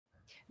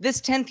This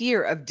 10th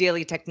year of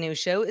Daily Tech News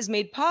Show is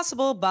made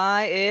possible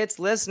by its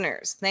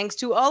listeners. Thanks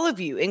to all of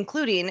you,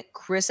 including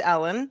Chris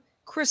Allen,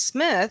 Chris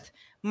Smith,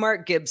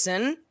 Mark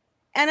Gibson,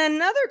 and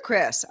another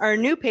Chris, our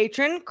new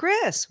patron,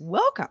 Chris.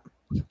 Welcome.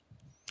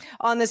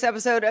 On this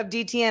episode of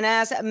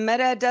DTNS,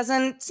 Meta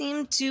doesn't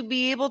seem to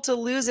be able to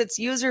lose its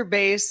user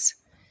base.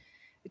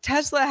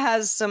 Tesla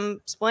has some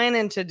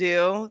splaining to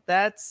do.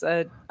 That's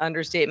an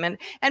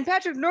understatement. And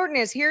Patrick Norton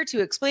is here to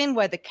explain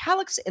why the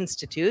Calyx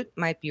Institute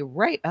might be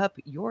right up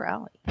your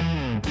alley.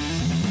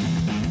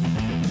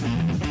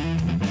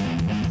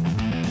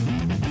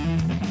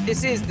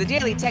 This is the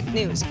Daily Tech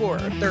News for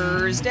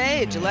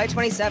Thursday, July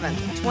 27th,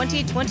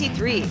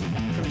 2023.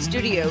 From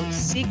Studio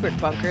Secret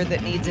Bunker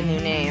that needs a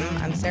new name,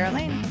 I'm Sarah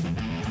Lane.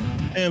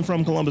 And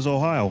from Columbus,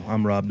 Ohio,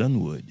 I'm Robb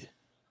Dunewood.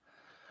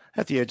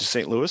 At the edge of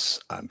St.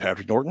 Louis, I'm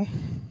Patrick Norton.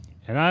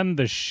 And I'm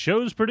the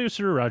show's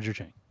producer, Roger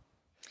Chang.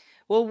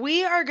 Well,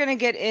 we are going to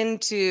get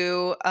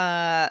into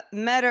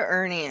Meta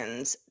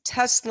earnings.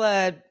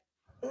 Tesla,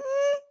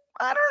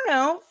 I don't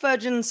know,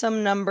 fudging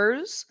some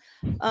numbers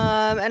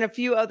and a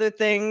few other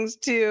things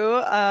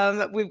too.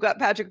 We've got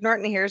Patrick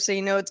Norton here, so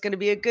you know it's going to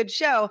be a good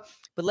show.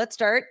 But let's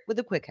start with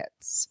the quick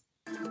hits.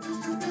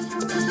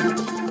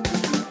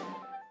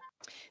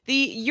 The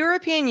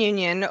European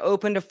Union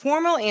opened a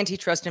formal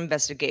antitrust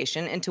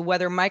investigation into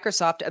whether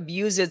Microsoft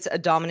abused its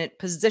dominant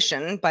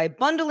position by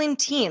bundling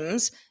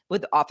Teams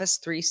with Office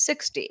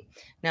 360.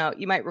 Now,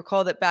 you might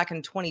recall that back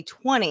in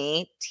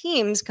 2020,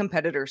 Teams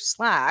competitor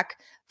Slack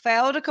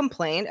filed a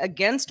complaint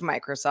against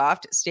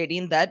Microsoft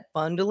stating that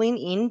bundling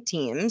in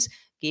Teams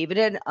gave it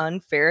an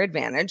unfair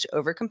advantage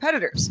over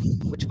competitors,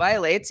 which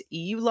violates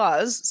EU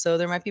laws, so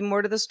there might be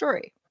more to the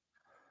story.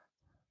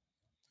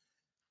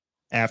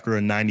 After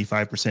a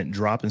 95%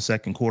 drop in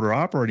second quarter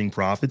operating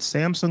profits,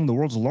 Samsung, the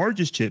world's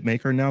largest chip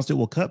maker, announced it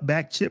will cut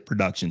back chip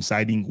production,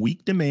 citing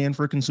weak demand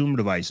for consumer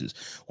devices.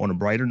 On a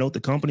brighter note,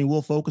 the company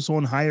will focus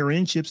on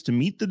higher-end chips to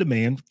meet the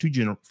demand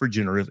for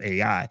generative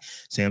AI.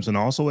 Samsung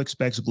also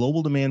expects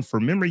global demand for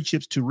memory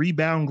chips to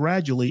rebound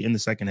gradually in the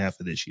second half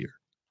of this year.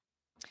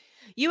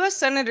 U.S.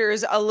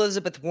 Senators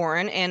Elizabeth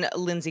Warren and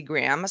Lindsey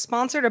Graham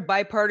sponsored a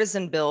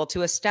bipartisan bill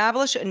to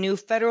establish a new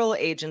federal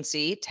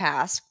agency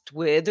tasked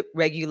with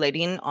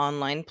regulating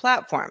online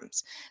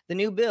platforms. The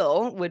new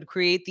bill would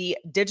create the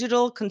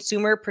Digital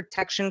Consumer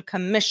Protection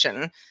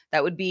Commission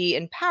that would be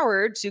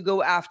empowered to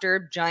go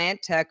after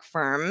giant tech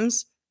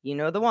firms, you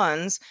know the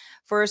ones,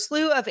 for a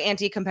slew of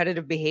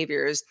anti-competitive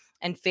behaviors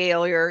and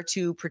failure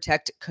to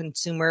protect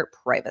consumer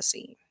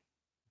privacy.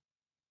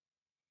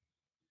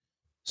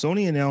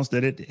 Sony announced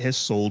that it has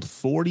sold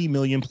 40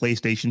 million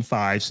PlayStation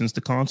 5 since the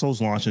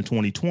console's launch in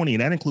 2020,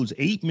 and that includes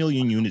 8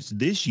 million units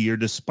this year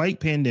despite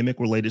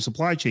pandemic-related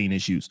supply chain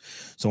issues.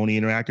 Sony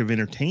Interactive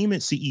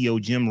Entertainment CEO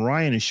Jim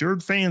Ryan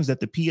assured fans that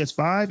the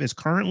PS5 is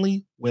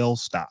currently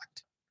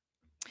well-stocked.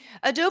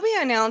 Adobe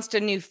announced a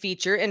new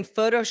feature in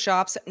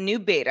Photoshop's new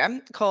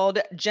beta called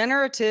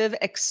Generative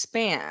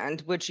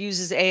Expand, which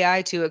uses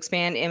AI to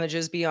expand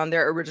images beyond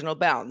their original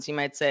bounds. You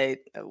might say,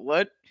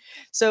 what?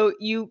 So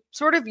you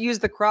sort of use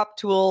the crop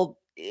tool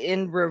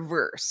in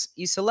reverse.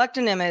 You select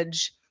an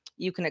image,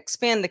 you can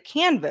expand the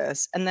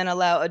canvas, and then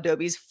allow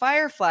Adobe's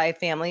Firefly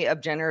family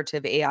of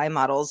generative AI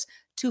models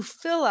to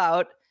fill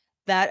out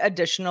that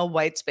additional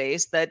white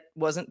space that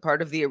wasn't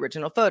part of the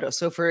original photo.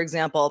 So for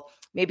example,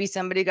 maybe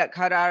somebody got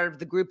cut out of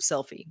the group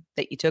selfie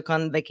that you took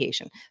on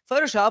vacation.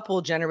 Photoshop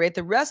will generate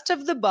the rest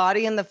of the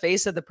body and the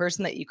face of the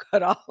person that you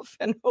cut off,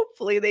 and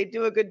hopefully they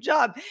do a good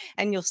job,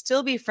 and you'll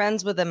still be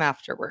friends with them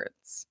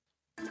afterwards.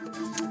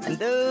 And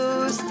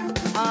those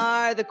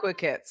are the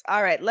quick hits.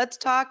 All right, let's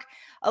talk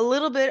a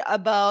little bit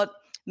about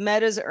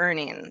Meta's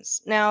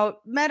earnings. Now,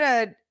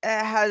 Meta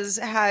has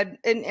had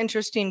an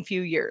interesting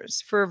few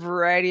years for a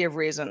variety of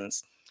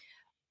reasons.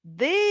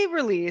 They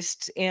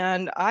released,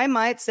 and I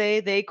might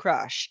say they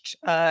crushed,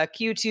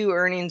 Q2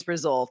 earnings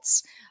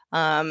results.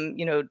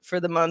 For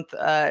the month,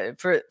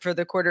 for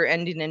the quarter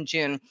ending in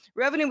June.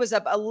 Revenue was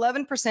up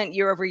 11%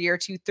 year over year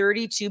to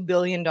 $32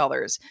 billion.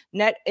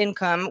 Net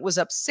income was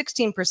up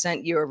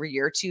 16% year over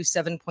year to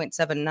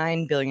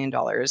 $7.79 billion.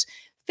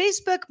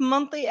 Facebook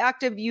monthly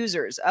active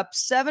users up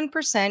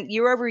 7%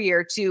 year over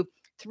year to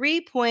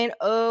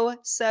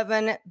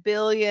 3.07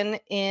 billion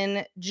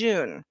in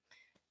June.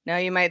 Now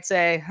you might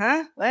say,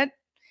 huh? What?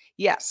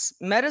 Yes,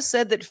 Meta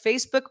said that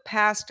Facebook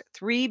passed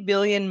 3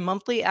 billion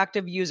monthly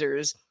active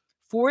users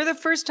for the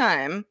first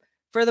time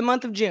for the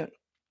month of June.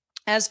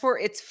 As for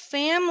its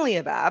family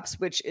of apps,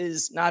 which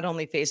is not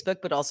only Facebook,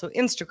 but also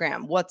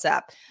Instagram,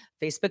 WhatsApp,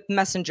 Facebook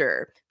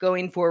Messenger,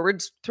 going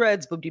forward,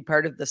 Threads will be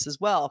part of this as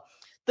well.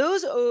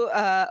 Those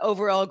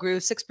overall grew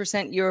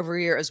 6% year over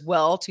year as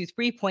well to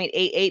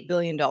 $3.88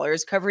 billion,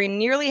 covering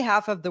nearly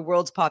half of the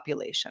world's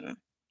population.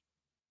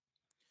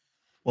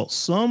 Well,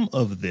 some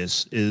of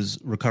this is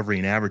recovery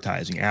in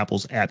advertising.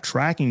 Apple's App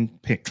Tracking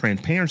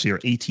Transparency, or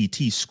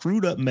ATT,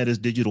 screwed up Meta's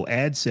digital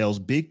ad sales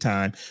big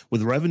time,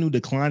 with revenue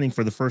declining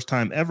for the first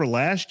time ever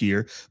last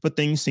year, but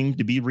things seem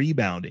to be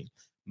rebounding.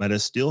 Meta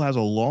still has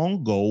a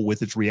long goal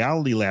with its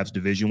Reality Labs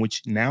division,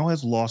 which now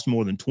has lost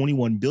more than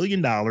 $21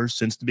 billion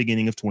since the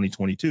beginning of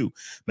 2022.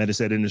 Meta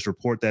said in its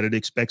report that it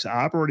expects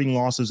operating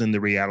losses in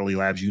the Reality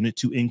Labs unit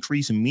to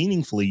increase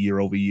meaningfully year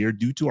over year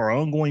due to our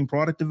ongoing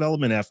product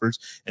development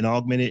efforts in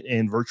augmented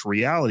and virtual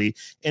reality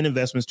and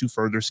investments to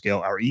further scale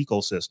our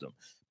ecosystem.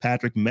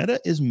 Patrick, Meta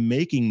is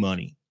making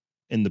money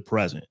in the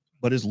present,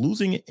 but is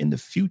losing it in the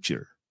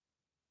future.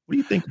 What do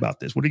you think about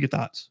this? What are your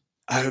thoughts?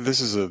 This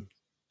is a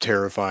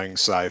terrifying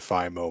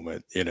sci-fi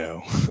moment.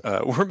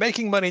 We're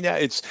making money now.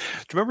 Do you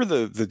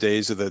remember the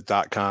days of the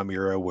 .com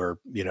era where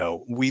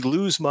we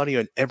lose money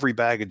on every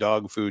bag of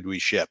dog food we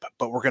ship,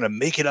 but we're going to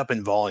make it up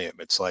in volume?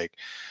 It's like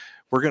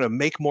we're going to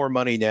make more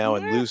money now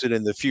and lose it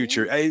in the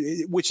future,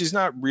 which is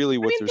not really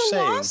what they're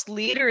saying. The loss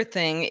leader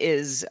thing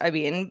is,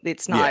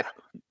 it's not,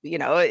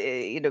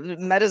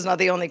 Meta's not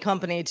the only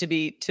company to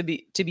be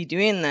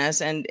doing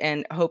this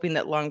and hoping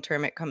that long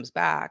term it comes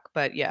back.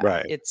 But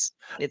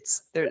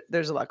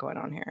there's a lot going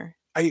on here.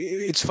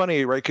 It's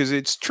funny, right? Because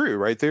it's true,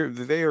 right?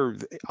 They are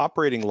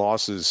operating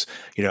losses.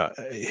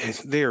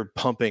 They are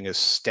pumping a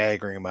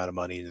staggering amount of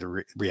money into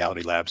the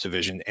Reality Labs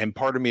division, and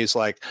part of me is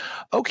like,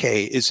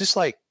 okay, is this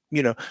like,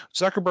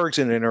 Zuckerberg's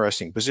in an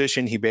interesting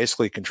position. He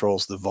basically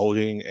controls the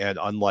voting, and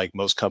unlike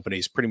most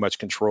companies, pretty much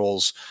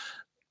controls.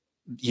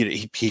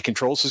 He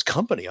controls his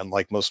company,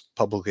 unlike most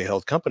publicly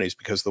held companies,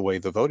 because of the way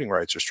the voting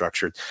rights are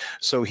structured.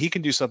 So he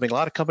can do something. A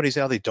lot of companies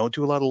now, they don't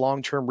do a lot of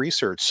long-term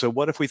research. So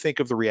what if we think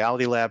of the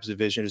Reality Labs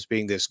division as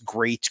being this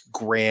great,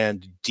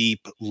 grand,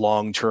 deep,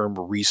 long-term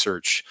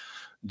research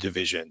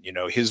division?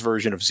 His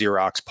version of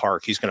Xerox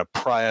PARC. He's going to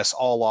pry us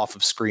all off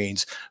of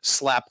screens,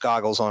 slap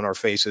goggles on our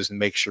faces, and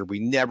make sure we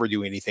never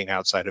do anything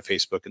outside of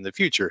Facebook in the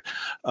future.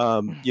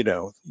 I'm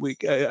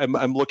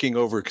looking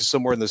over because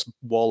somewhere in this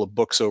wall of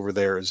books over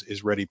there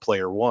is Ready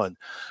Player One.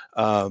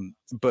 I'm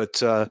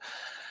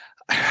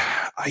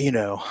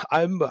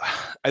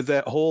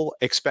that whole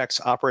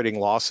expects operating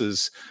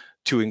losses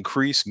to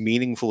increase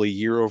meaningfully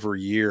year over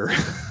year.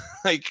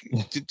 Like,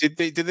 did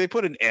they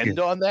put an end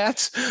on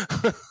that?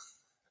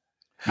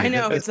 I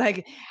know, it's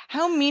like,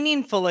 how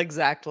meaningful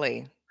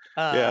exactly?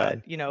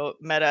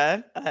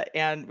 Meta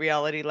and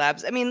Reality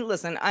Labs.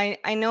 Listen,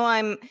 I know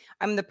I'm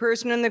the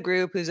person in the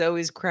group who's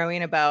always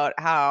crowing about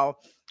how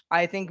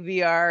I think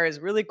VR is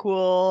really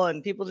cool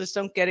and people just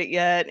don't get it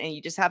yet, and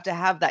you just have to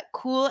have that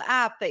cool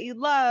app that you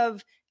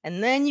love,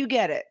 and then you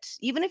get it.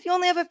 Even if you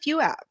only have a few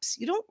apps,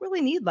 you don't really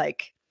need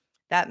like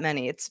that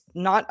many. It's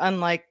not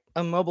unlike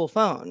a mobile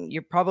phone.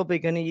 You're probably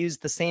going to use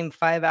the same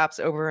 5 apps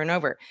over and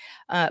over,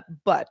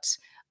 but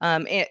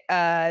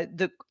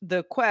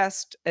the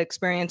Quest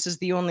experience is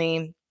the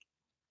only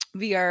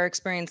VR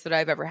experience that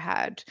I've ever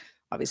had.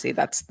 Obviously,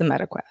 that's the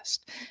Meta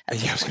Quest. I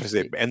was going to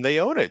say, and they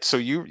own it. So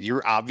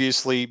you're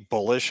obviously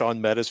bullish on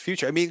Meta's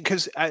future.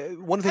 Because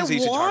one of the things I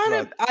used to talk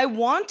about, I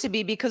want to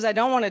be, because I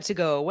don't want it to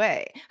go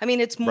away.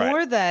 It's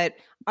more that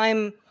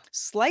I'm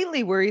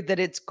slightly worried that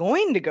it's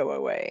going to go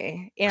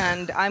away,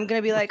 and I'm going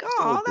to be like,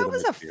 oh, that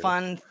was a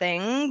fun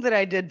thing that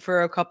I did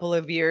for a couple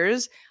of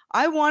years.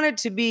 I want it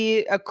to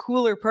be a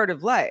cooler part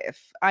of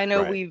life. I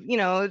know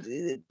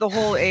the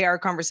whole AR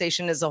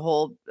conversation is a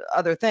whole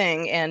other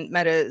thing, and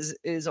Meta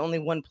is only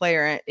one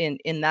player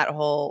in that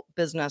whole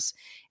business.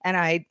 And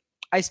I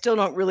still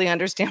don't really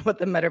understand what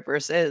the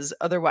metaverse is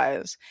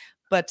otherwise.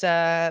 But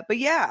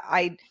yeah,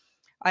 I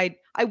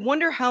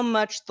wonder how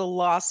much the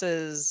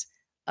losses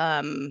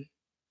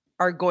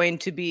are going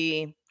to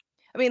be.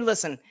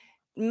 Listen,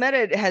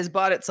 Meta has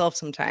bought itself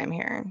some time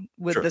here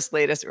with this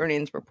latest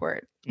earnings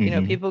report.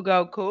 People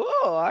go, cool,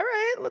 all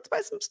right, let's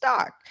buy some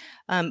stock.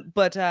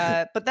 But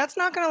that's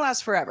not going to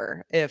last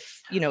forever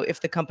if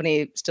the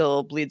company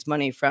still bleeds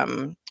money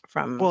from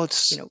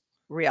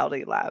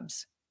Reality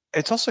Labs.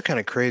 It's also kind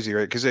of crazy,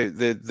 right? Because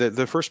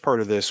the first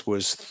part of this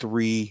was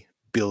 3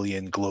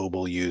 billion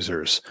global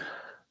users.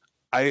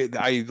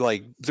 I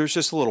like, there's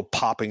just a little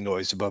popping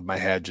noise above my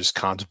head just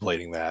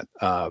contemplating that.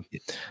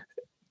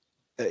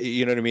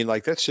 You know what I mean?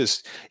 Like, that's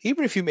just,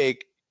 even if you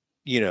make,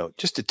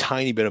 just a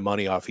tiny bit of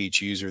money off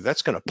each user,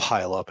 that's going to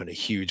pile up in a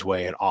huge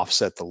way and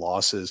offset the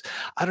losses.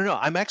 I don't know.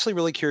 I'm actually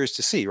really curious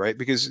to see, right?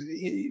 Because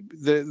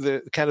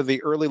the kind of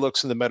the early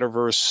looks in the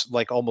metaverse,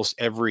 like almost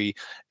every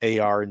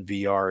AR and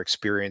VR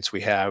experience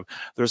we have,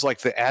 there's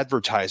like the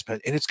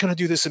advertisement, and it's going to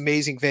do this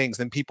amazing things.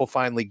 Then people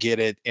finally get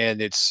it, and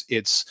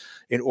it's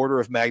an order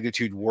of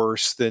magnitude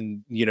worse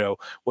than,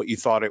 what you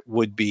thought it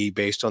would be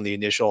based on the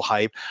initial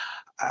hype.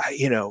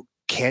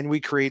 Can we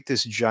create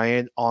this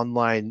giant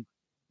online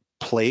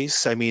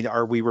place?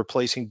 Are we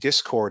replacing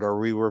Discord? Are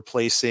we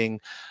replacing,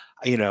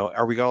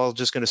 are we all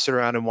just going to sit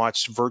around and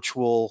watch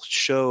virtual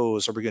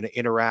shows? Are we going to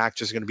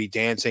interact? Is it going to be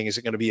dancing? Is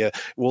it going to be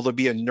will there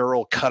be a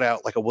neural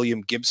cutout like a William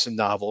Gibson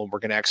novel, and we're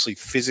going to actually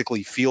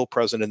physically feel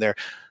present in there?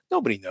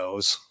 Nobody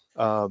knows.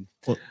 Yeah.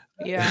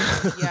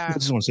 I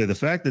just want to say the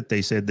fact that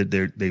they said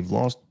that they've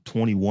lost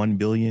 21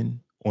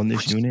 billion on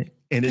this unit,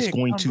 and it's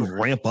going to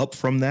ramp up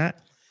from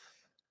that.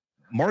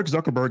 Mark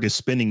Zuckerberg is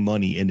spending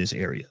money in this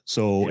area.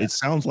 So it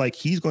sounds like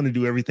he's going to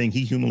do everything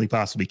he humanly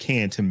possibly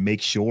can to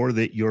make sure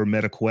that your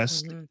Meta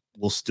Quest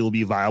will still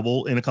be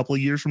viable in a couple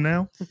of years from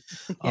now.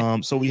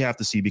 So we have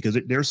to see, because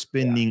they're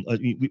spending,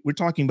 we're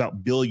talking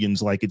about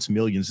billions like it's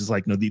millions. It's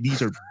like, no,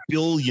 these are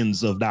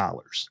billions of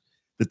dollars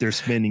that they're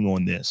spending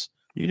on this.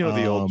 You know,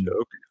 the old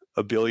joke,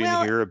 a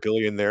billion here, a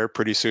billion there.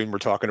 Pretty soon we're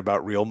talking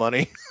about real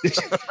money.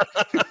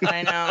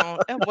 I know.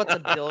 What's a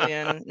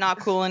billion? Not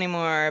cool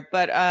anymore.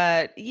 But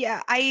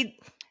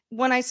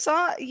when I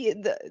saw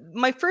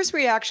my first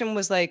reaction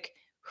was like,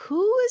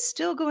 who is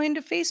still going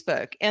to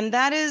Facebook? And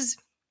that is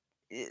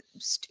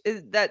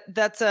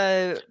that's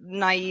a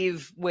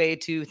naive way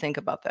to think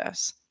about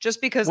this.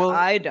 Just because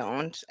I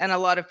don't, and a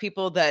lot of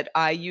people that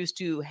I used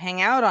to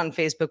hang out on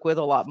Facebook with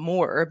a lot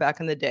more back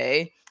in the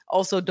day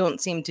also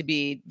don't seem to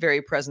be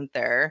very present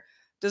there,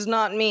 does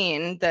not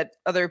mean that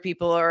other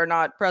people are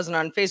not present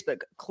on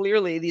Facebook.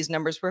 Clearly, these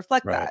numbers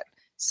reflect that.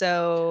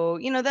 So,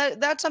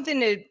 that's something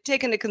to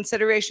take into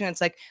consideration.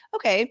 It's like,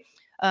 okay,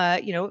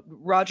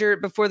 Roger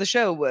before the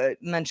show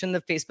mentioned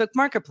the Facebook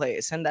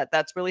Marketplace, and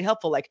that's really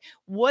helpful. Like,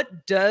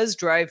 what does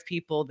drive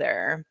people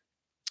there?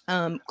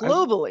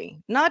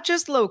 Globally, not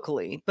just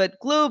locally, but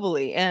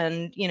globally.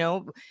 And,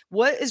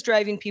 what is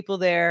driving people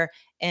there?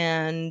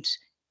 And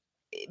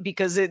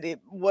because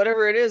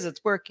whatever it is,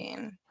 it's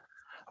working.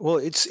 Well,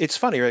 it's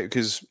funny, right?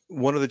 Because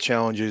one of the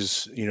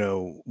challenges,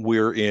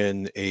 we're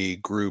in a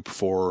group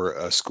for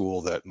a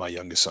school that my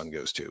youngest son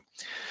goes to.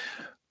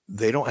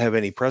 They don't have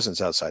any presence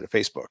outside of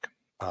Facebook.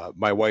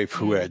 My wife,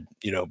 who had,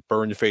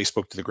 burned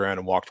Facebook to the ground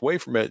and walked away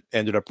from it,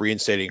 ended up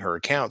reinstating her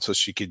account so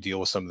she could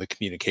deal with some of the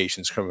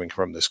communications coming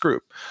from this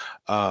group.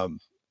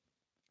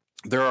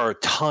 There are a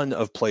ton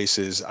of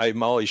places.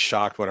 I'm always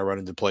shocked when I run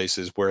into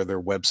places where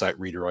their website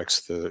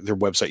redirects their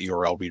website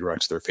URL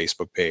redirects their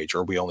Facebook page,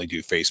 or we only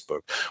do Facebook,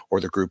 or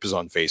the group is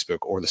on Facebook,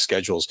 or the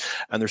schedules.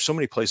 And there's so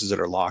many places that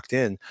are locked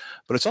in,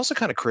 but it's also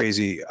kind of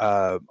crazy.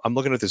 I'm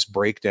looking at this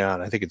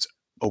breakdown. I think it's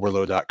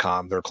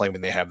overload.com. They're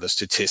claiming they have the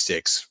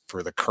statistics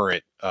for the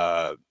current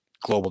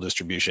global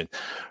distribution.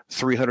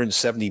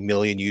 370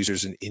 million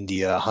users in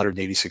India,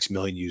 186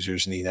 million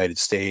users in the United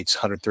States,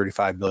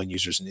 135 million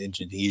users in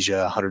Indonesia,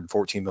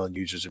 114 million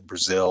users in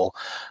Brazil,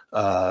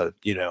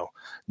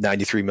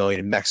 93 million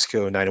in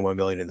Mexico, 91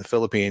 million in the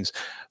Philippines.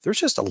 There's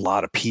just a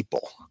lot of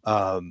people.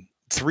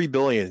 3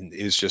 billion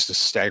is just a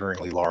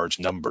staggeringly large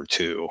number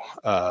too.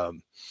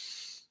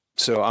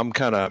 So I'm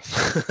kind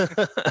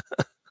of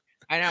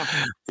I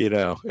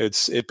know.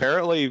 It's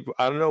apparently,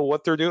 I don't know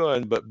what they're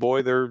doing, but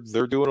boy, they're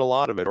doing a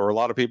lot of it, or a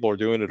lot of people are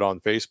doing it on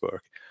Facebook.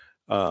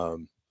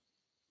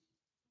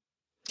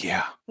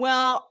 Yeah.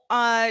 Well,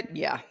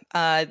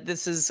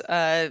 this is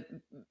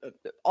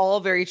all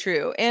very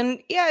true.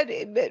 And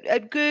a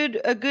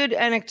good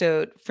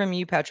anecdote from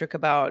you, Patrick,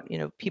 about,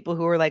 people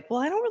who are like, well,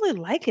 I don't really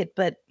like it,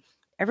 but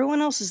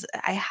everyone else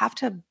I have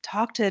to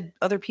talk to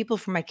other people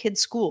from my kid's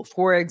school,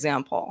 for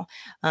example.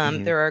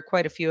 There are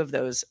quite a few of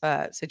those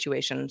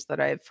situations that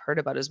I've heard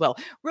about as well.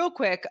 Real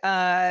quick,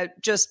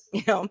 just,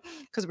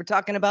 because we're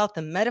talking about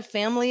the Meta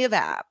family of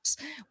apps.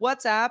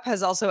 WhatsApp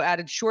has also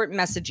added short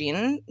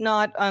messaging,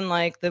 not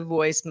unlike the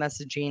voice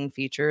messaging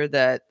feature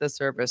that the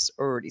service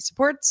already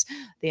supports.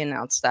 They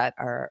announced that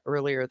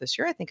earlier this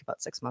year, I think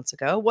about 6 months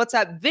ago.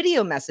 WhatsApp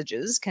video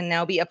messages can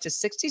now be up to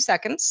 60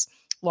 seconds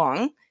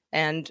long,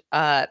 and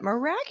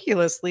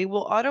miraculously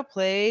will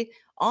autoplay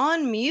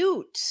on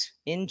mute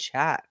in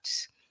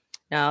chat.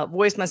 Now,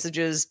 voice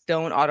messages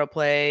don't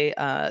autoplay.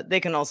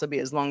 They can also be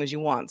as long as you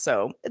want.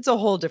 So it's a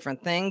whole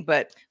different thing.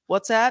 But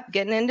WhatsApp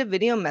getting into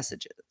video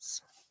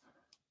messages.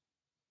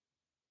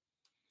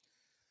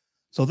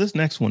 So this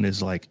next one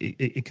is like,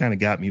 it kind of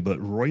got me, but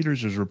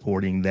Reuters is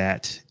reporting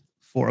that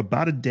for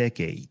about a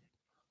decade,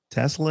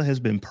 Tesla has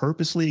been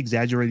purposely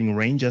exaggerating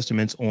range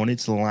estimates on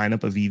its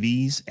lineup of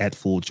EVs at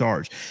full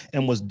charge,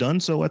 and was done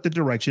so at the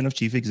direction of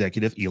Chief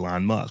Executive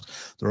Elon Musk.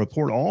 The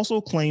report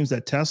also claims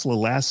that Tesla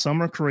last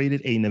summer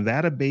created a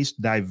Nevada-based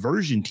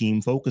diversion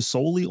team focused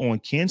solely on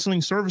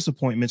canceling service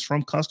appointments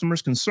from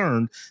customers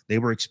concerned they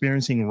were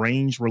experiencing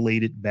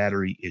range-related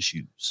battery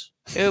issues.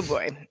 Oh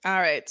boy. All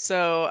right.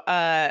 So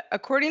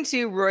according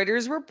to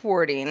Reuters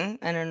reporting,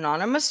 an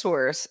anonymous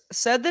source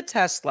said that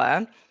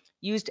Tesla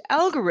used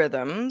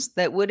algorithms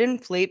that would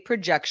inflate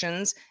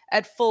projections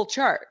at full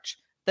charge.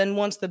 Then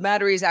once the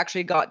batteries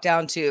actually got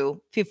down to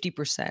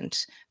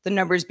 50%, the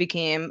numbers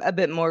became a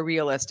bit more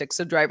realistic.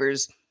 So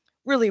drivers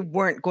really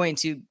weren't going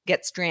to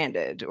get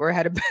stranded, or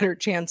had a better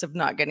chance of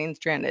not getting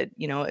stranded,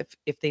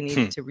 if they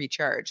needed to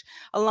recharge,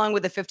 along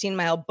with a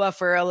 15-mile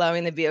buffer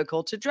allowing the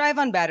vehicle to drive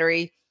on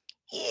battery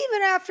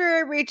even after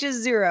it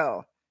reaches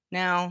zero.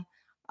 Now,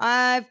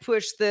 I've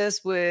pushed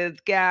this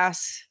with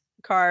gas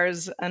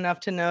cars enough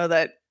to know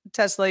that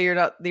Tesla, you're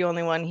not the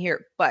only one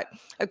here. But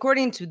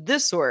according to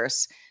this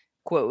source,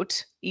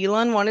 quote,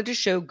 Elon wanted to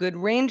show good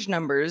range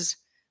numbers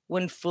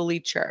when fully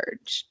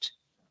charged.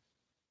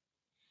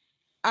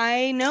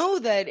 I know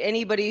that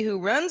anybody who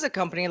runs a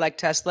company like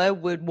Tesla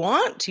would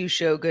want to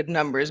show good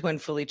numbers when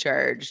fully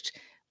charged,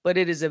 but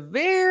it is a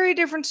very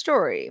different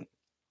story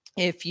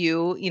if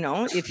you're listening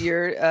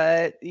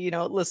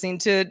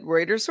to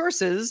Reuters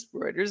sources,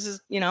 Reuters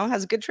is,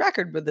 has a good track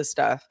record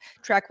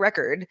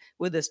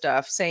with this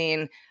stuff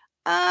saying,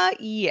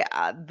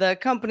 yeah, the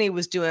company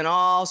was doing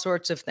all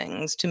sorts of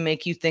things to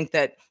make you think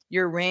that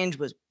your range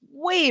was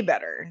way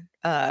better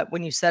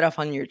when you set off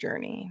on your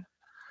journey.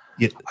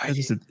 Yeah, as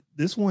I said,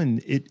 this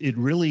one, it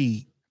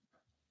really,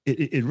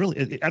 I don't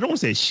want to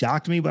say it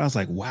shocked me, but I was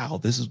like, wow,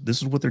 this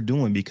is what they're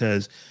doing,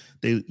 because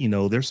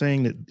they're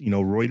saying that,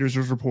 Reuters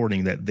was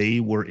reporting that they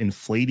were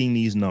inflating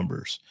these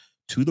numbers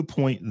to the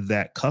point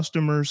that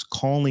customers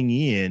calling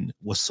in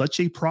was such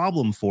a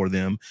problem for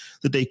them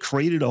that they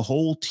created a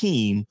whole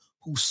team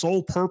whose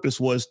sole purpose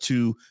was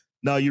to,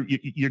 no,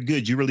 you're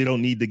good. You really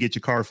don't need to get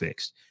your car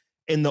fixed.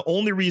 And the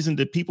only reason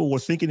that people were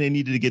thinking they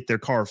needed to get their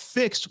car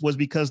fixed was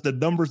because the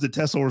numbers that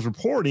Tesla was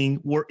reporting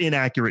were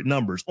inaccurate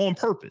numbers on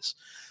purpose.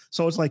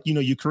 So it's like,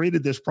 you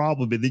created this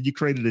problem, but then you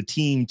created a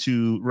team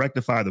to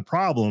rectify the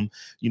problem.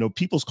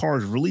 People's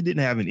cars really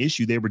didn't have an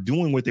issue. They were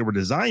doing what they were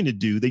designed to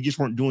do. They just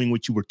weren't doing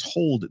what you were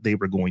told that they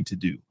were going to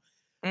do.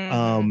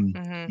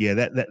 Yeah,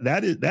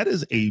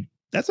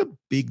 that's a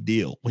big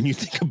deal when you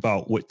think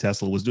about what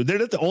Tesla was doing. They're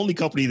not the only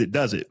company that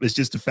does it. It's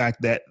just the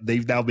fact that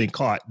they've now been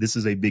caught. This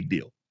is a big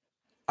deal.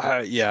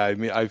 Yeah, I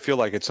mean, I feel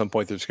like at some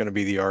point there's going to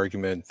be the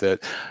argument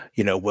that,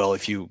 well,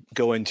 if you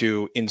go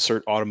into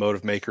insert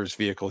automotive maker's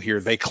vehicle here,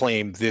 they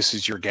claim this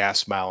is your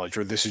gas mileage,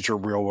 or this is your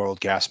real world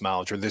gas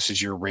mileage, or this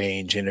is your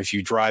range. And if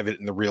you drive it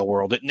in the real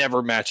world, it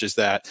never matches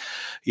that,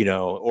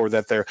 or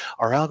that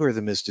our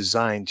algorithm is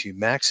designed to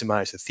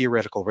maximize the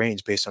theoretical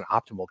range based on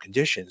optimal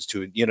conditions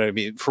to,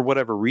 for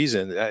whatever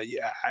reason.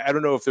 I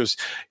don't know if there's,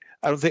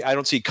 I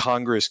don't see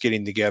Congress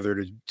getting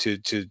together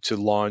to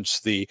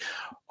launch the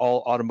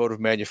all automotive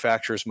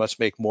manufacturers must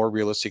make more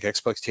realistic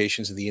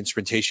expectations of the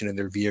instrumentation in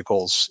their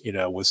vehicles,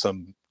 with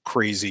some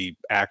crazy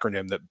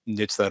acronym that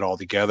knits that all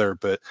together.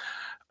 But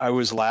I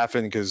was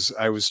laughing because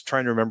I was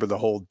trying to remember the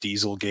whole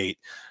Dieselgate,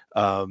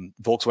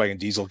 Volkswagen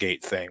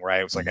Dieselgate thing,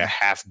 right? It was like a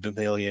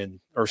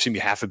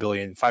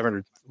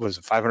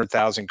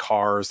 500,000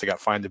 cars. They got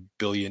fined $1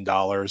 billion.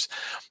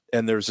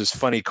 And there's this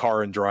funny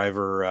Car and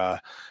Driver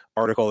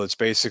article that's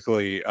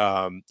basically,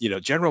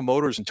 General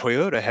Motors and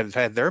Toyota have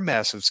had their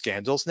massive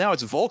scandals. Now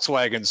it's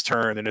Volkswagen's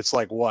turn. And it's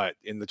like, what?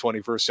 In the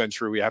 21st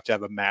century, we have to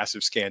have a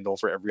massive scandal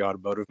for every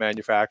automotive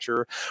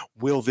manufacturer.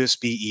 Will this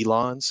be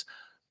Elon's?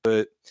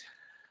 But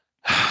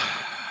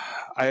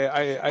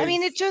I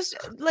mean, it just,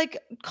 like,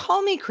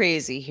 call me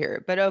crazy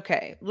here, but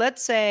okay.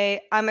 Let's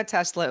say I'm a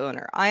Tesla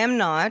owner. I am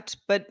not,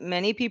 but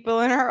many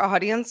people in our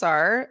audience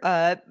are.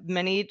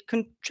 Many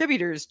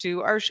contributors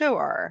to our show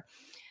are.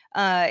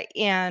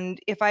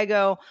 And if I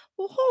go,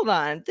 well, hold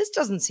on, this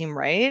doesn't seem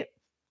right.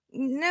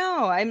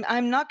 No,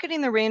 I'm not getting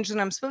the range that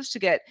I'm supposed to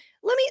get.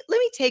 Let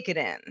me take it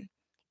in.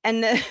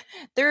 And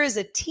there is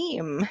a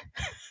team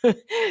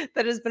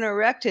that has been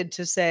erected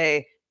to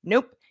say,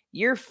 nope,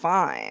 you're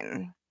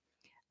fine.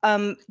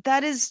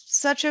 That is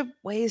such a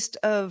waste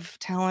of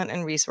talent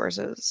and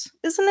resources,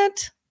 isn't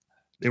it?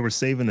 They were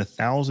saving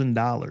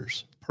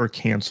 $1,000 per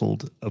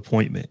canceled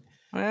appointment.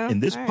 Well, and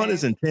this pun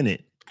is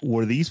intended.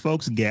 Were these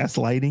folks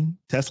gaslighting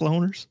Tesla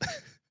owners?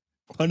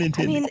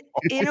 Unintended. I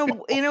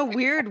mean, in a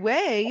weird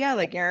way, yeah.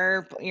 Like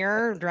you're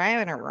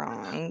driving it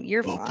wrong.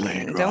 You're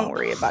fine. Don't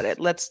worry about it.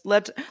 Let's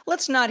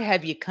not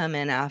have you come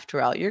in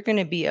after all. You're going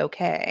to be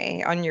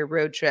okay on your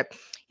road trip.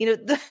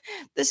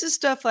 This is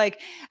stuff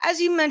like, as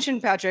you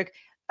mentioned, Patrick.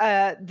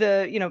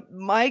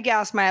 My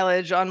gas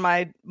mileage on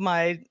my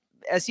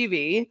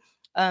SUV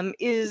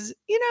is,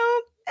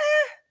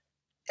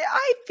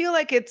 I feel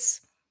like it's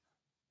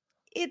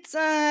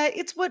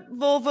what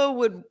Volvo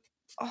would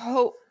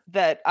hope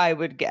that I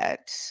would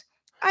get.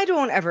 I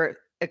don't ever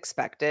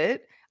expect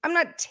it. I'm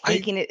not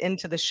taking it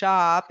into the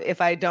shop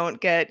if I don't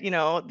get,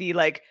 the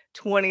like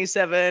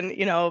 27,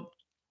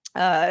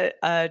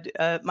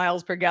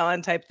 miles per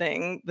gallon type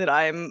thing that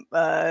I'm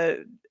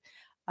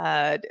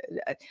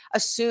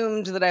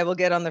assumed that I will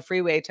get on the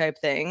freeway type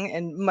thing,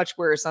 and much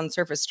worse on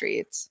surface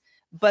streets.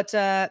 But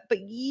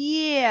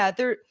yeah,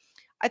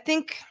 I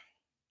think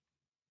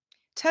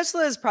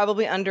Tesla is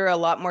probably under a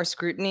lot more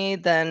scrutiny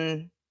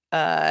than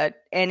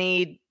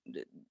any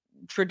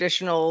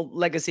traditional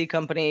legacy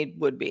company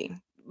would be.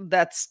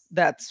 That's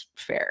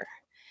fair.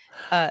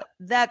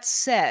 That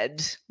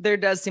said, there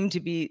does seem to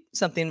be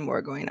something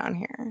more going on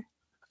here.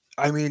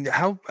 I mean,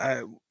 how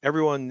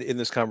everyone in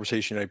this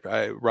conversation,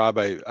 Rob,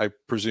 I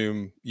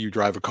presume you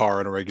drive a car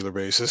on a regular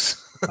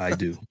basis. I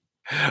do.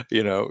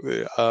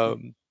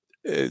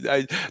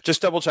 I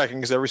just double checking,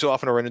 because every so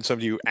often I run into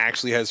somebody who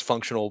actually has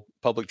functional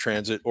public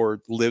transit or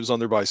lives on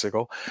their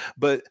bicycle.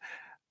 But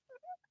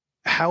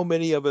how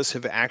many of us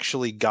have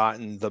actually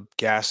gotten the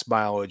gas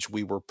mileage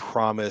we were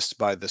promised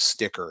by the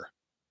sticker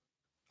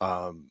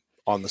on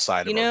the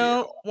side of our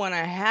vehicle? When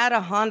I had a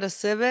Honda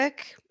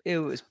Civic, it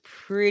was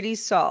pretty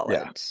solid.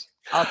 Yeah.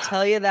 I'll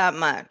tell you that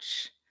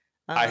much.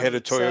 I had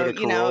a Toyota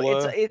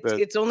Corolla.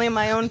 It's only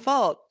my own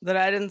fault that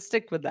I didn't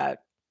stick with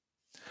that.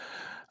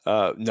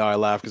 No, I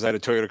laugh because I had a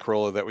Toyota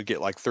Corolla that would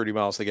get like 30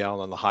 miles to the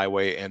gallon on the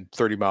highway and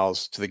 30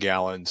 miles to the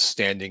gallon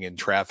standing in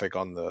traffic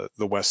on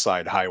the West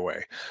Side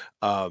Highway.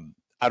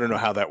 I don't know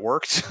how that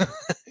worked.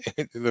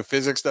 The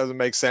physics doesn't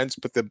make sense,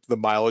 but the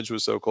mileage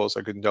was so close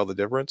I couldn't tell the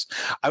difference.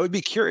 I would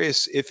be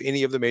curious if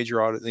any of the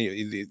major auto,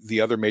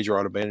 the other major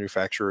auto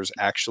manufacturers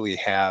actually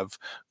have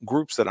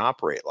groups that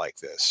operate like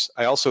this.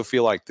 I also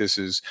feel like this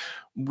is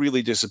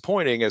really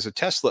disappointing as a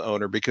Tesla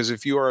owner, because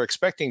if you are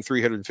expecting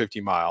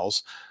 350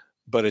 miles,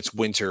 but it's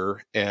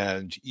winter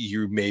and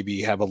you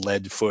maybe have a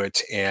lead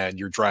foot and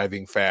you're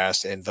driving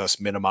fast and thus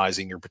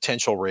minimizing your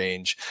potential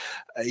range,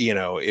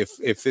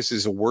 if this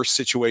is a worse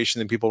situation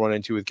than people run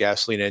into with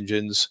gasoline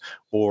engines,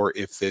 or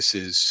if this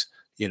is,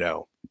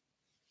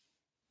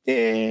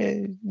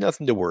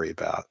 nothing to worry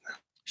about.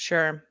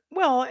 Sure.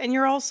 Well, and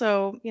you're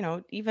also,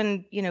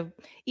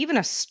 even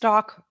a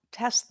stock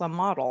Tesla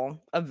model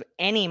of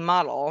any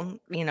model,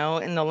 in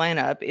the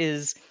lineup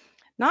is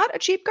not a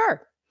cheap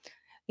car.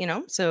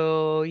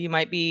 So you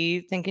might be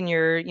thinking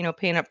you're,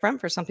 paying up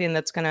front for something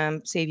that's going to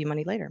save you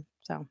money later.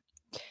 So,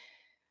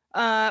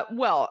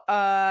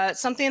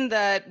 something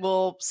that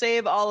will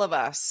save all of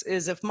us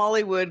is if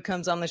Molly Wood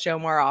comes on the show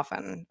more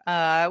often.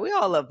 We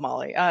all love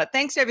Molly.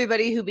 Thanks to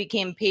everybody who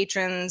became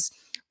patrons.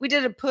 We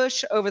did a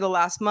push over the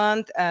last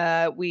month.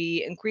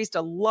 We increased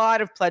a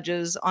lot of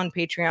pledges on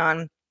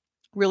Patreon.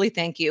 Really,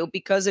 thank you.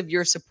 Because of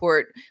your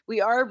support,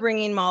 we are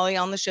bringing Molly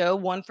on the show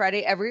one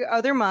Friday every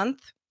other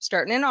month,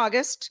 starting in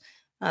August.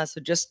 Gosh,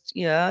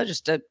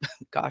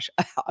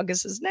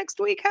 August is next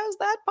week. How's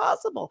that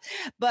possible?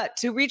 But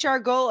to reach our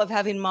goal of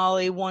having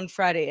Molly one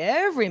Friday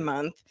every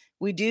month,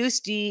 we do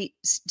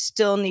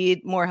still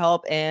need more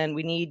help, and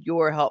we need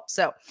your help.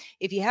 So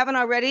if you haven't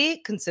already,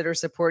 consider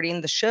supporting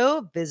the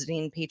show,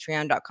 visiting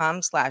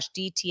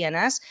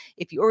patreon.com/DTNS.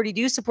 If you already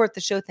do support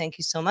the show, thank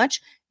you so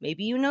much.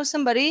 Maybe you know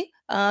somebody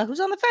who's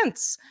on the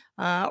fence,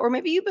 or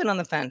maybe you've been on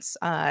the fence.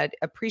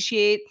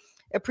 Appreciate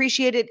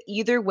it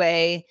either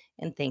way,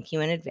 and thank you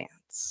in advance.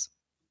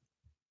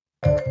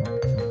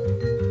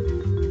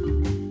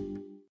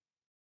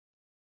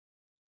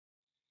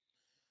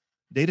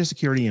 Data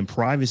security and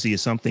privacy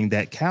is something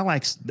that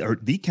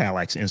the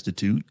Calyx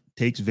Institute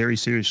takes very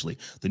seriously.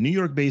 The New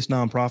York-based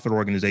nonprofit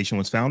organization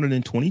was founded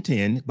in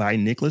 2010 by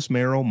Nicholas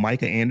Merrill,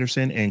 Micah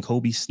Anderson, and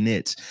Kobe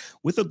Snitz,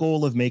 with a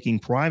goal of making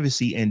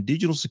privacy and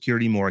digital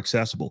security more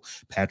accessible.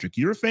 Patrick,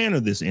 you're a fan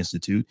of this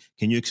institute.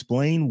 Can you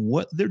explain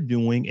what they're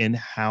doing and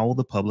how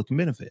the public can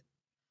benefit?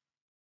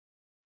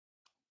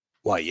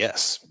 Why,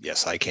 yes,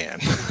 I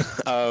can.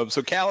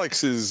 So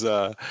Calyx is,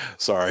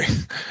 sorry,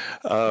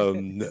 a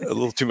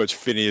little too much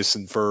Phineas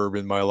and Ferb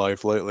in my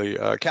life lately.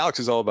 Calyx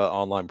is all about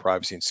online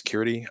privacy and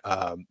security.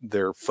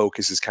 Their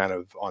focus is kind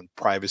of on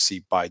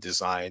privacy by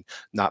design,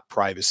 not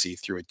privacy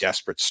through a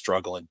desperate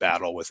struggle and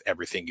battle with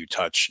everything you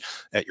touch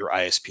at your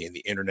ISP and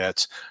the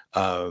internet.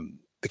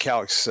 The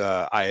Calyx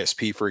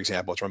ISP, for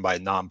example, is run by a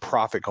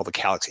nonprofit called the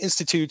Calyx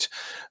Institute.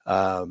 They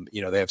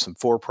have some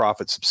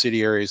for-profit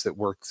subsidiaries that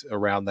work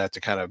around that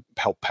to kind of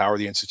help power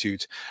the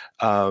institute.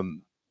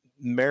 Nicholas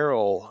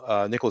Merrill,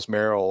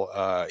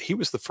 he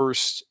was the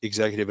first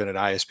executive in an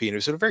ISP, and it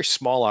was a very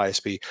small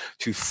ISP,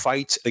 to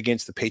fight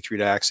against the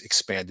Patriot Act's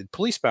expanded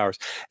police powers,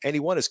 and he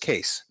won his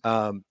case.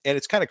 And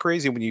it's kind of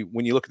crazy when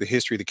you look at the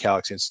history of the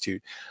Calyx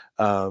Institute.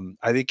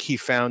 I think he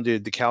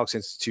founded the Calyx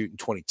Institute in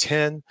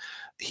 2010.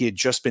 He had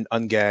just been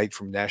ungagged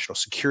from a national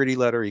security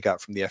letter he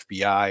got from the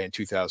FBI in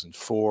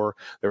 2004.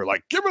 They were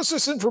like, give us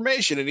this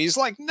information. And he's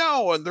like,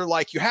 no. And they're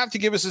like, you have to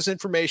give us this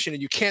information,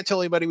 and you can't tell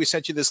anybody we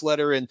sent you this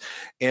letter. And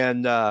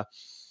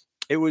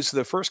it was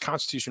the first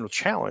constitutional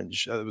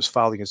challenge that was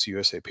filed against the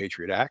USA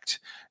Patriot Act.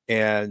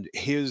 And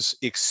his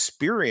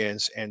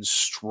experience and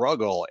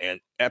struggle and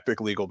epic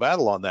legal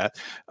battle on that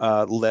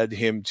led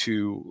him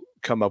to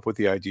come up with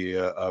the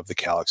idea of the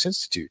Calyx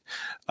Institute.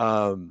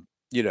 And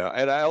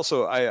I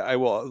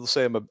will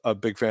say I'm a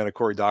big fan of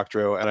Cory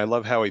Doctorow, and I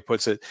love how he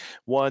puts it.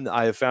 One,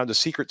 I have found a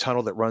secret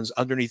tunnel that runs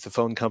underneath the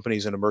phone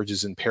companies and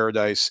emerges in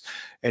paradise.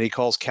 And he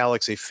calls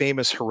Calyx a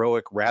famous,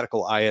 heroic,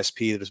 radical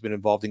ISP that has been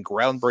involved in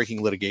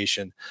groundbreaking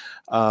litigation.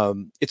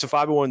 It's a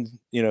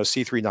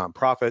 501c3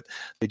 nonprofit.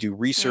 They do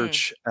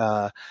research,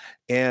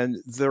 and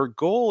their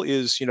goal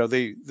is,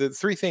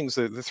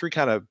 the three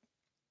kind of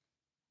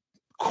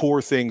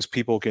core things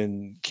people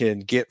can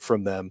get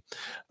from them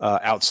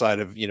outside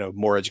of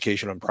more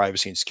education on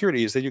privacy and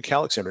security is they do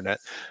Calyx Internet,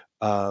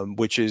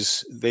 which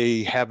is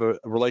they have a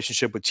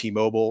relationship with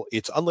T-Mobile.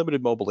 It's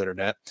unlimited mobile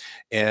internet,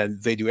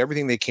 and they do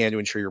everything they can to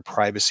ensure your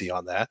privacy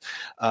on that.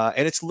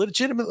 And it's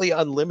legitimately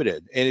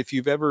unlimited. And if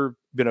you've ever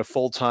been a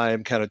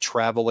full-time kind of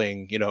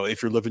traveling,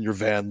 if you're living your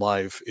van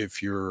life,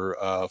 if you're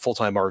a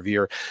full-time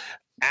RVer,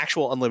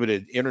 actual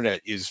unlimited internet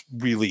is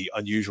really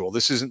unusual.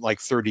 This isn't like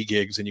 30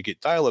 gigs and you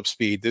get dial-up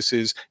speed. This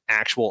is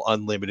actual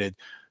unlimited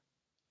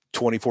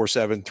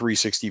 24/7,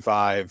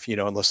 365,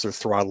 unless they're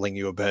throttling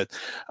you a bit.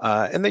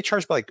 And they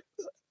charge like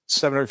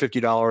 $750,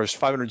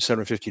 $500,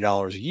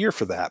 $750 a year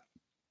for that.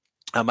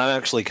 I'm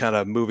actually kind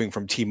of moving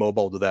from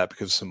T-Mobile to that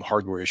because of some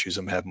hardware issues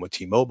I'm having with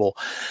T-Mobile.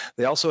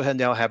 They also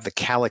now have the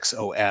Calyx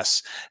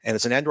OS, and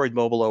it's an Android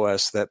mobile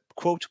OS that,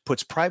 quote,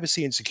 puts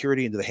privacy and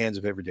security into the hands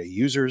of everyday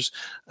users.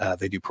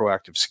 They do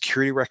proactive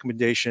security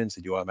recommendations.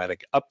 They do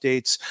automatic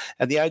updates.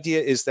 And the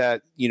idea is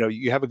that,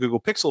 you have a Google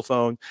Pixel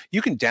phone,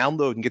 you can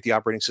download and get the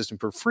operating system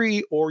for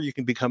free, or you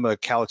can become a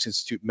Calyx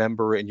Institute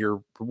member, and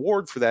your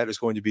reward for that is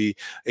going to be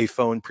a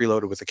phone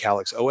preloaded with the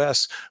Calyx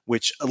OS,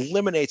 which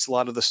eliminates a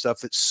lot of the stuff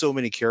that so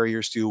many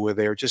carriers do, where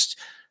they're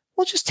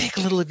we'll just take a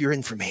little of your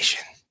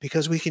information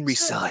because we can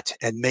resell it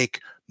and make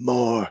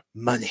more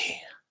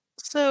money.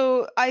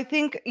 So I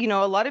think,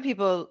 a lot of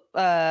people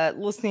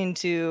listening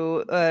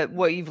to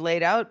what you've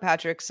laid out,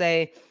 Patrick,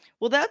 say,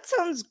 well, that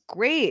sounds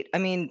great. I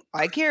mean,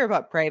 I care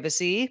about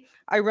privacy.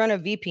 I run a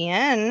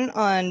VPN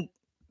on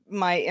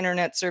my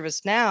internet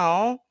service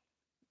now.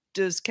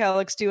 Does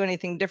Calyx do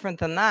anything different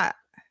than that?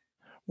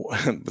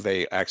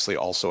 They actually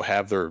also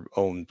have their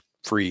own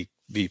free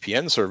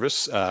VPN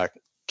service,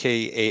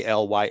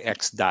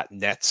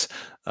 Kalyx.net.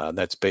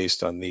 That's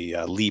based on the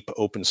Leap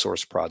open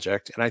source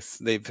project, and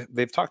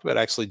they've talked about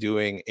actually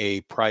doing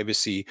a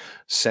privacy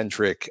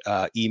centric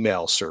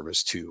email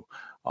service too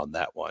on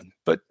that one.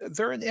 But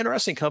they're an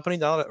interesting company,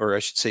 or I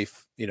should say,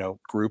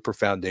 group or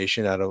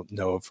foundation. I don't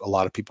know if a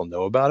lot of people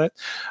know about it.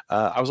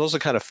 I was also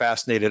kind of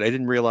fascinated. I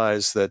didn't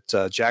realize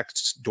that Jack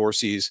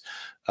Dorsey's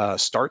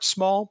Start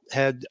Small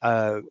had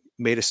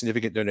made a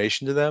significant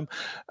donation to them,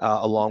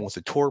 along with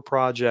the Tor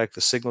project,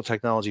 the Signal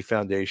Technology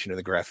Foundation, and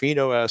the Graphene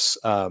OS.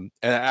 And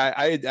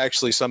I had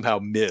actually somehow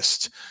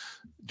missed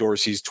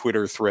Dorsey's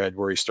Twitter thread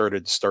where he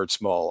started to Start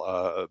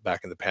Small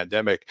back in the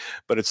pandemic.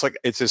 But it's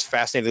just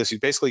fascinating. He's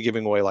basically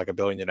giving away like $1.5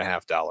 billion.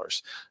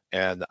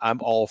 And I'm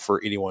all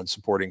for anyone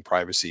supporting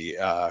privacy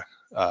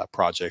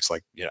projects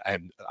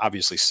and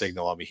obviously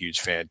Signal. I'm a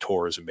huge fan.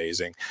 Tor is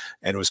amazing.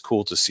 And it was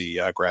cool to see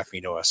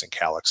Graphene OS and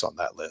Calyx on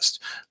that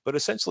list. But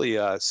essentially,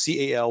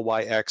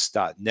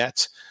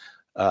 Calyx.net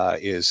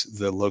is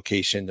the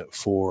location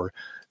for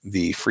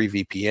the free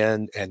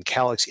VPN, and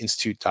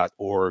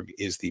calyxinstitute.org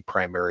is the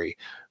primary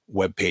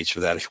webpage for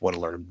that if you want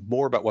to learn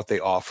more about what they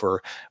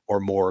offer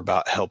or more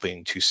about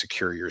helping to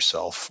secure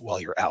yourself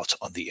while you're out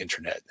on the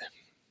internet.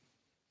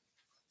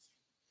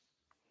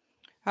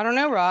 I don't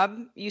know, Rob.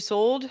 You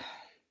sold?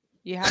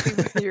 You happy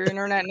with your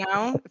internet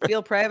now?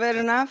 Feel private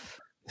enough?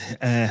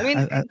 I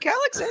mean,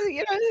 Calyx,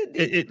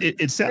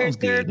 it sounds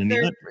good.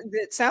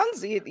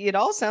 It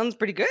all sounds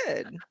pretty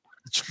good.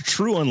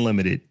 True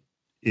Unlimited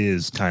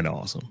is kind of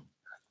awesome.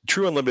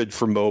 True Unlimited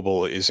for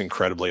mobile is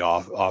incredibly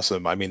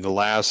awesome. I mean, the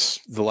last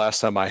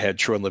time I had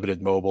True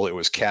Unlimited mobile, it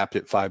was capped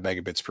at 5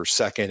 megabits per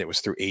second. It was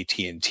through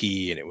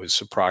AT&T, and it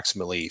was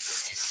approximately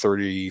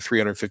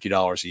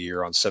 $350 a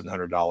year on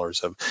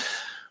 $700 of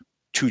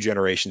 2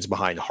 generations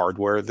behind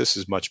hardware. This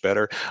is much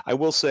better. I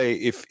will say,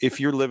 if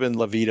you're living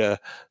La Vida,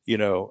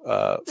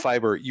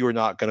 fiber, you are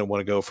not going to want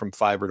to go from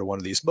fiber to one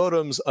of these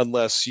modems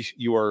unless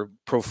you are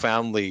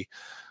profoundly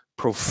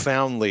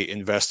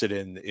invested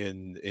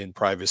in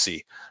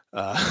privacy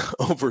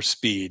over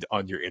speed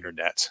on your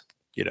internet.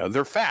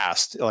 They're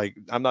fast. Like,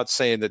 I'm not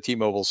saying that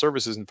T-Mobile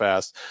service isn't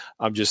fast.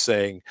 I'm just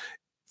saying,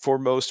 for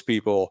most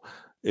people,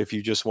 if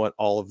you just want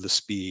all of the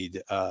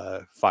speed,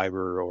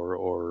 fiber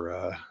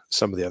or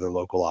some of the other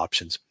local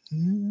options,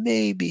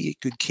 maybe a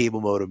good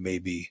cable modem may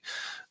be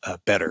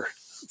better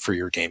for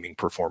your gaming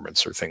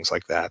performance or things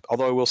like that.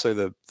 Although I will say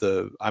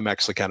I'm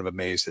actually kind of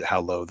amazed at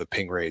how low the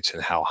ping rates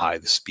and how high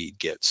the speed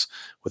gets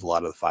with a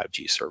lot of the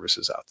 5G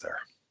services out there.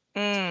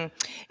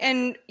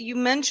 And you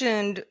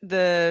mentioned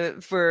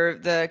for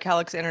the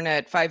Calyx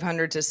Internet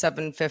 500 to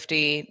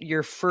 750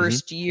 your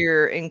first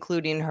year,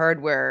 including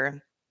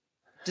hardware.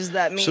 Does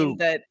that mean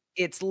that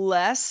it's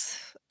less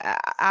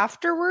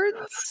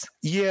afterwards?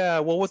 Yeah,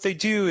 well, what they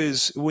do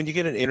is when you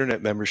get an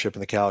internet membership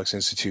in the Calyx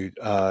Institute,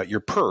 your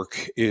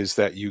perk is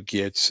that you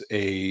get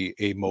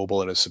a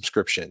mobile and a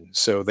subscription.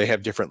 So they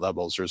have different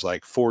levels. There's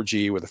like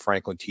 4G with a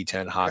Franklin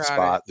T10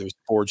 hotspot. There's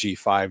 4G,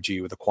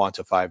 5G with a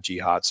Quanta 5G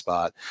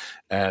hotspot.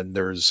 And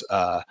there's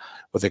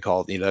what they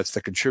call, that's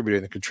the contributor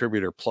and the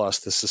contributor plus.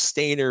 The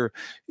sustainer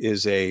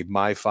is a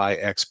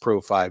MiFi X Pro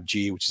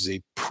 5G, which is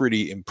a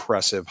pretty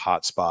impressive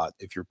hotspot.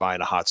 If you're buying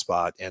a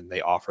hotspot and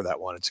they offer that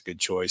one, it's a good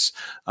choice.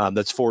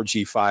 That's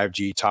 4G,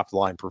 5G, top of the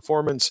line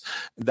performance.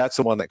 That's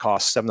the one that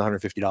costs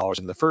 $750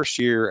 in the first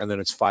year, and then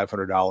it's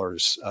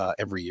 $500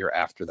 every year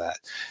after that.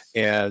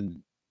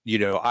 And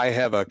I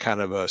have a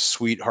kind of a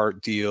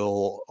sweetheart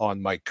deal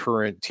on my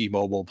current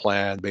T-Mobile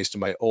plan based on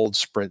my old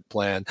Sprint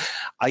plan.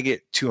 I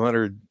get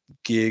 200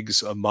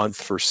 gigs a month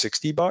for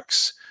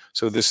 $60.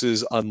 So this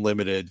is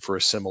unlimited for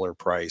a similar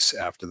price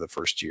after the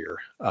first year.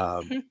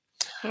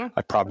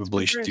 I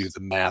probably should do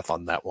the math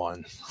on that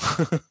one.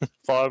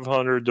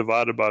 500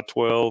 divided by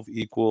 12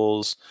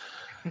 equals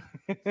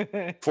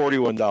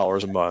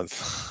 $41 a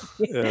month.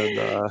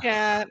 And,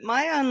 yeah,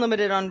 my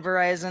unlimited on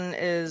Verizon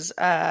is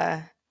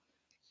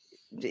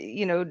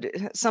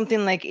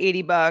something like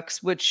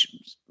 $80, which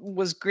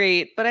was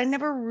great, but I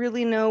never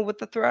really know what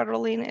the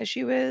throttling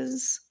issue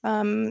is.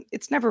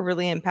 It's never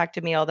really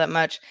impacted me all that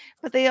much,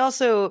 but they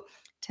also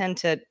tend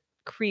to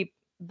creep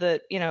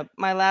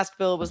my last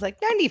bill was like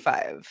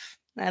 $95.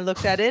 And I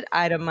looked at it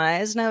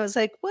itemized and I was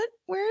like,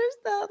 where's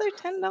the other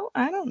 $10?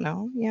 I don't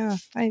know. Yeah.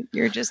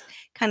 You're just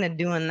kind of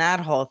doing that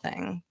whole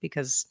thing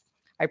because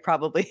I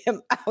probably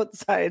am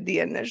outside the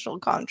initial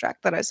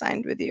contract that I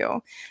signed with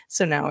you.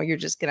 So now you're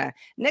just going to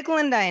nickel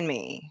and dime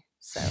me.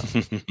 So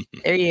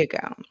there you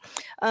go.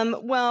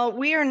 Well,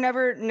 we are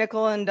never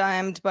nickel and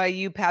dimed by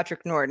you,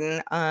 Patrick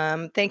Norton.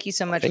 Thank you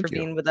so much for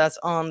being with us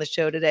on the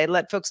show today.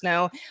 Let folks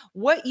know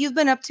what you've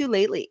been up to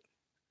lately.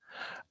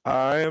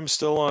 I am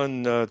still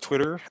on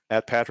Twitter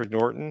at Patrick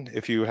Norton.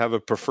 If you have a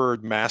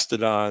preferred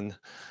Mastodon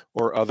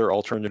or other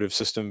alternative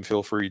system,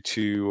 feel free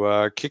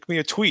to kick me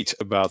a tweet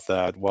about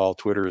that while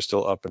Twitter is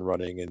still up and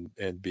running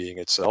and being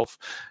itself.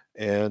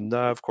 And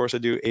of course, I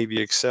do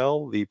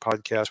AVXL, the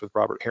podcast with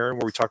Robert Heron,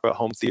 where we talk about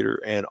home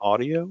theater and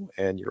audio.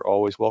 And you're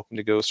always welcome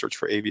to go search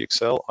for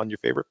AVXL on your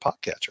favorite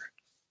podcatcher.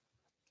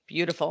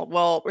 Beautiful.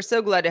 Well, we're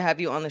so glad to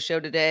have you on the show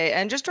today.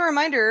 And just a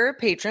reminder,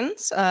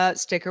 patrons,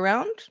 stick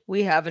around.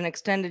 We have an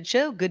extended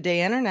show, Good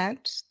Day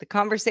Internet. The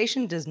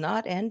conversation does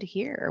not end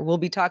here. We'll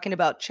be talking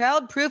about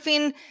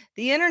child-proofing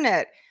the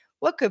internet.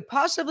 What could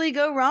possibly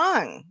go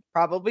wrong?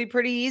 Probably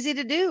pretty easy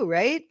to do,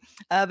 right?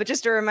 But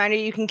just a reminder,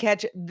 you can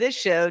catch this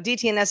show.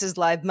 DTNS is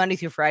live Monday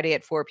through Friday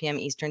at 4 p.m.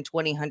 Eastern,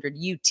 2000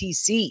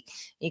 UTC.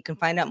 You can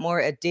find out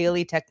more at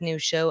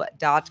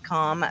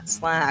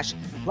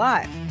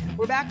dailytechnewsshow.com/live.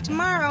 We're back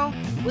tomorrow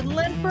with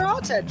Len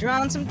Peralta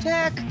drawing some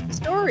tech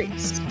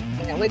stories.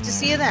 Can't wait to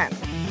see you then.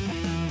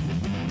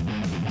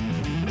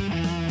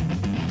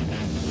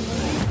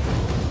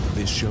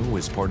 This show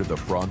is part of the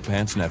Frog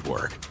Pants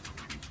Network.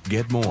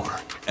 Get more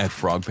at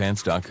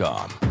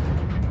frogpants.com.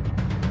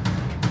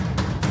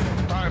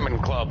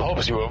 Diamond Club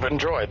hopes you have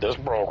enjoyed this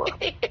program.